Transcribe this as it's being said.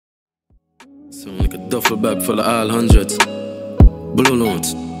Sound like a duffel bag full of all hundreds. Blue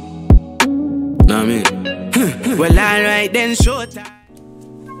notes. Know what I mean? Well, alright then, showtime.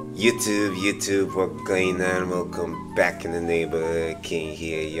 YouTube, what's going on? Welcome back in the neighborhood. King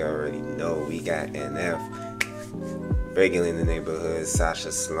here. You already know we got NF. Regular in the neighborhood.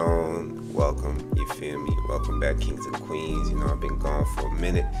 Sasha, Sloan. Welcome. You feel me? Welcome back, kings and queens. You know I've been gone for a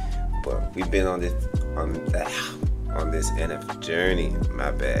minute, but we've been on this NF journey.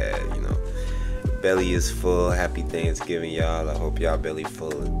 My bad. You know, belly is full. Happy Thanksgiving, y'all. I hope y'all belly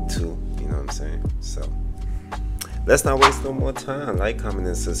full too. You know what I'm saying? So let's not waste no more time. Like, comment,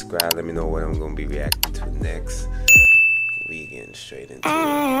 and subscribe. Let me know what I'm gonna be reacting to next. We getting straight into it.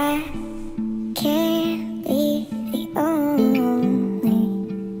 I can't be the only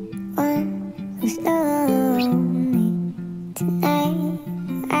one who's lonely tonight.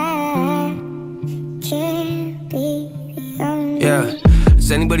 I can't be the only. Yeah,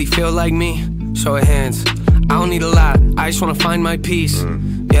 does anybody feel like me? Show of hands. I don't need a lot, I just wanna find my peace.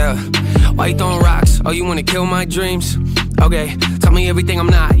 Yeah, why you throwing rocks? Oh, you wanna kill my dreams? Okay, tell me everything I'm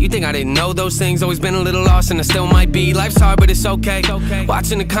not. You think I didn't know those things? Always been a little lost and I still might be. Life's hard but it's okay.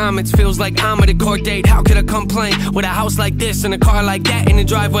 Watching the comments feels like I'm at a court date. How could I complain with a house like this and a car like that in the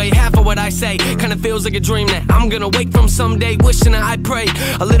driveway? Half of what I say kinda feels like a dream that I'm gonna wake from someday. Wishing that I pray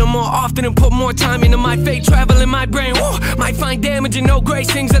a little more often and put more time into my fate. Travel in my brain, whoa, might find damage and no grace.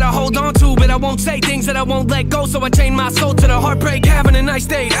 Things that I hold on to but I won't say. Things that I won't let go, so I chain my soul to the heartbreak. Having a nice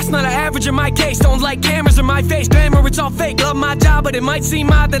day, that's not an average in my case. Don't like cameras in my face, glamour, it's all fake. Love my job, but it might seem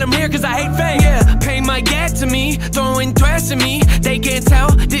odd that I'm here cause I hate fame. Yeah, pain might get to me, throwing threats at me. They can't tell,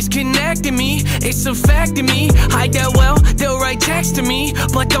 disconnecting me. It's affecting me, hide that well. They'll write text to me,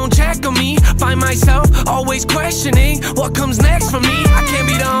 but don't check on me. Find myself always questioning what comes next for me. I can't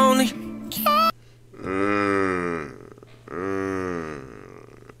be the only.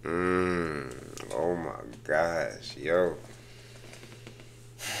 Oh my gosh, yo.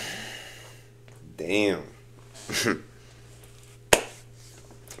 Damn.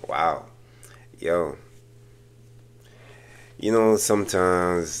 Wow. Yo. You know,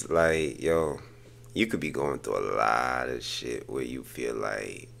 sometimes, like, yo, you could be going through a lot of shit where you feel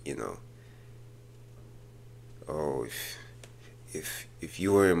like, you know, oh, if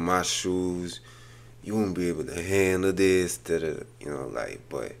you were in my shoes, you wouldn't be able to handle this, you know, like,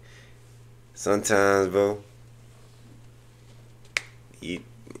 but sometimes, bro,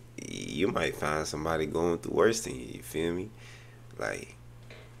 you might find somebody going through worse than you feel me? Like,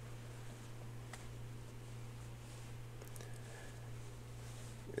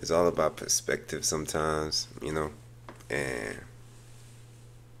 it's all about perspective sometimes, you know, and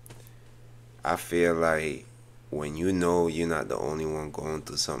I feel like when you know you're not the only one going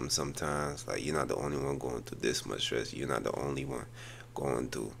through something sometimes, like you're not the only one going through this much stress, you're not the only one going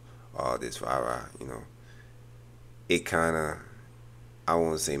through all this rah-rah, you know, it kind of, I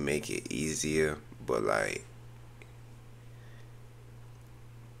won't say make it easier, but like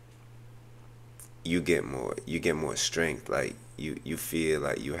you get more strength. Like you feel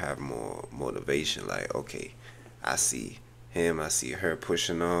like you have more motivation. Like, okay, I see him, I see her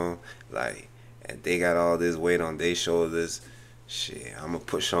pushing on, like, and they got all this weight on their shoulders. Shit, I'ma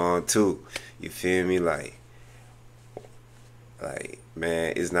push on too. You feel me? Like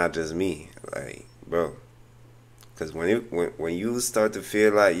man, it's not just me. Like, bro. Cause when you start to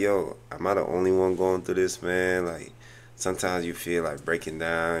feel like, yo, am I the only one going through this, man? Like, sometimes you feel like breaking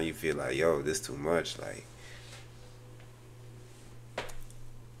down. You feel like, yo, this too much. Like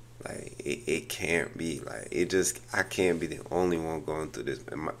it can't be. Like, I can't be the only one going through this.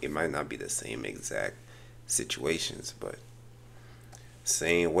 It might not be the same exact situations, but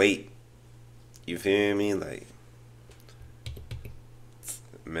same weight. You feel me? Like,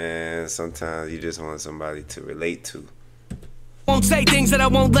 man, sometimes you just want somebody to relate to. Won't say things that I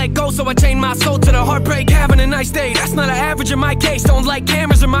won't let go, so I chain my soul to the heartbreak. Having a nice day, that's not an average in my case. Don't like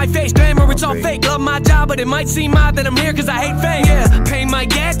cameras in my face, glamour, it's all fake. Love my job, but it might seem odd that I'm here cause I hate fame. Yeah, pain might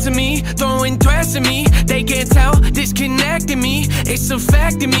get to me, throwing threats at me. They can't tell, disconnecting me. It's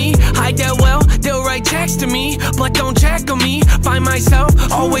affecting me, hide that well. They'll write text to me, but don't check on me. Find myself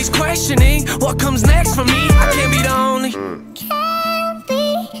always questioning what comes next for me. I can't be the only. Can't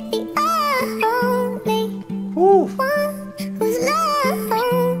be the only one who's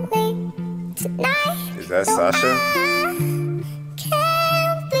lonely tonight. Is that Sasha?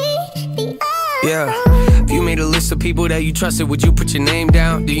 Can't be the only. Yeah, if you made a list of people that you trusted, would you put your name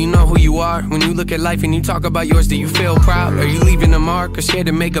down? Do you know who you are? When you look at life and you talk about yours, do you feel proud? Are you leaving a mark or scared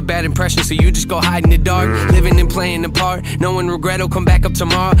to make a bad impression, so you just go hide in the dark? Living and playing the part, knowing regret will come back up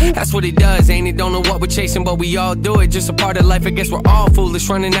tomorrow. That's what it does, ain't it? Don't know what we're chasing, but we all do it. Just a part of life, I guess we're all foolish,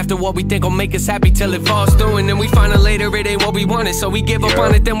 running after what we think will make us happy till it falls through. And then we find out later it ain't what we wanted, so we give up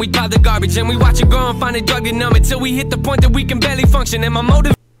on it, then we pile the garbage. And we watch it grow and find a drug and numb it till we hit the point that we can barely function. And my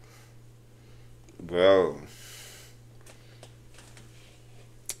motive,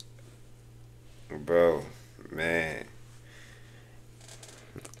 Bro, man.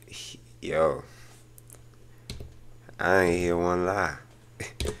 Yo, I ain't hear one lie.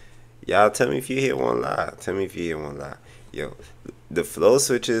 Y'all tell me if you hear one lie. Tell me if you hear one lie. Yo, the flow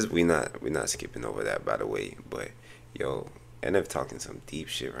switches, we not skipping over that, by the way. But yo, NF talking some deep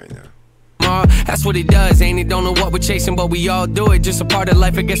shit right now. that's what it does, ain't it? Don't know what we're chasing, but we all do it. Just a part of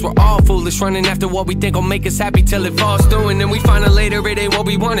life, I guess we're all foolish, running after what we think will make us happy till it falls through. And then we find out later it ain't what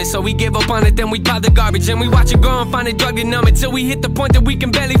we wanted, so we give up on it, then we pile the garbage. And we watch it grow and find a drug and numb it till we hit the point that we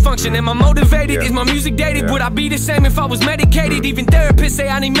can barely function. Am I motivated? Is my music dated? Would I be the same if I was medicated? Even therapists say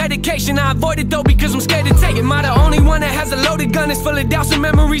I need medication. I avoid it though because I'm scared to take it. Am I the only one that has a loaded gun? It's full of doubts and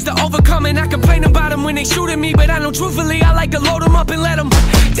memories to overcome, and I complain about them when they shoot at me, but I know truthfully I like to load them up and let them.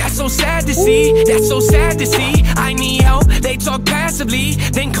 That's so sad to see, that's so sad to see. I need help, they talk passively,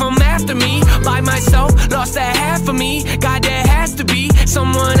 then come after me. By myself, lost that half of me. God, there has to be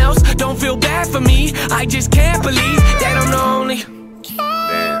someone else, don't feel bad for me. I just can't believe that I'm the only.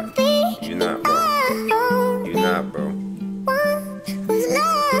 Damn, you not, bro. You not, bro. Who's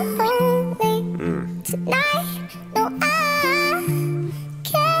lonely tonight? No, I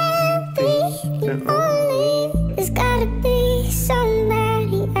can't be the only. There's gotta be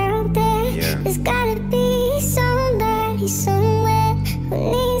somebody out there. There's gotta be somebody somewhere who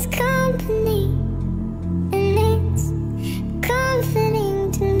needs company, and it's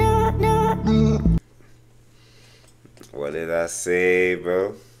comforting to know. What did I say,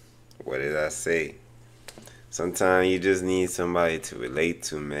 bro? What did I say? Sometimes you just need somebody to relate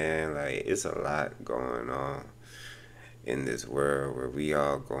to, man. Like, it's a lot going on in this world where we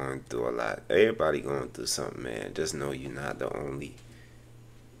all going through a lot. Everybody going through something, man. Just know you're not the only.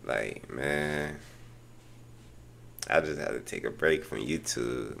 Like, man, I just had to take a break from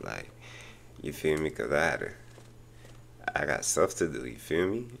YouTube. Like, you feel me? Because I got stuff to do, you feel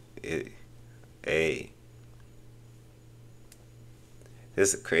me? Hey,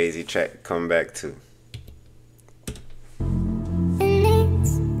 this is a crazy track to come back to.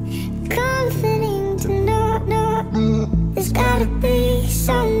 There's gotta be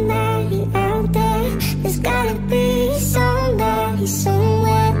somebody out there. There's gotta be somebody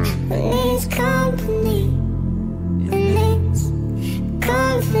somewhere who needs company, and it's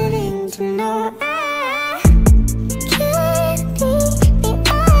comforting to know I can't be the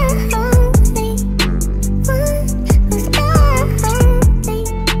only one who's lonely tonight. No, I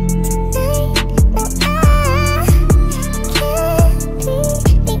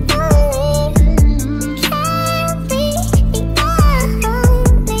can't be the only.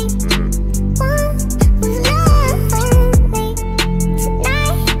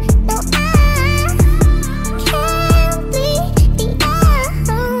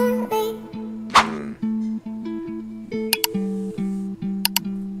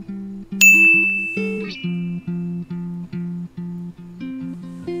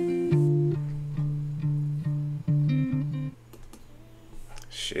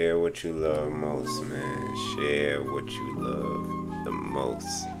 Share what you love most, man. Share what you love the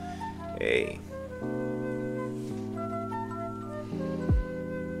most. Hey.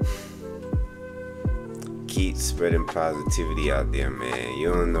 Keep spreading positivity out there, man.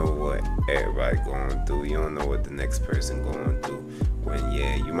 You don't know what everybody going through. You don't know what the next person going through. When,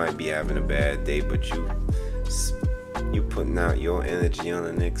 yeah, you might be having a bad day, but you putting out your energy on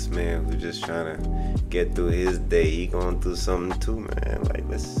the next man who just trying to get through his day. He going through something too, man. Like,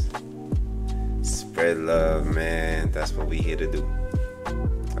 let's spread love, man. That's what we here to do.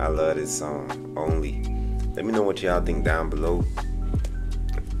 I love this song. Only. Let me know what y'all think down below.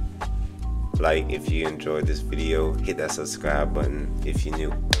 Like if you enjoyed this video, hit that subscribe button if you're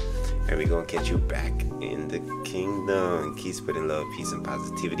new. And we're gonna catch you back in the kingdom. Keep spreading love, peace, and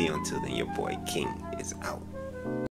positivity. Until then, your boy King is out.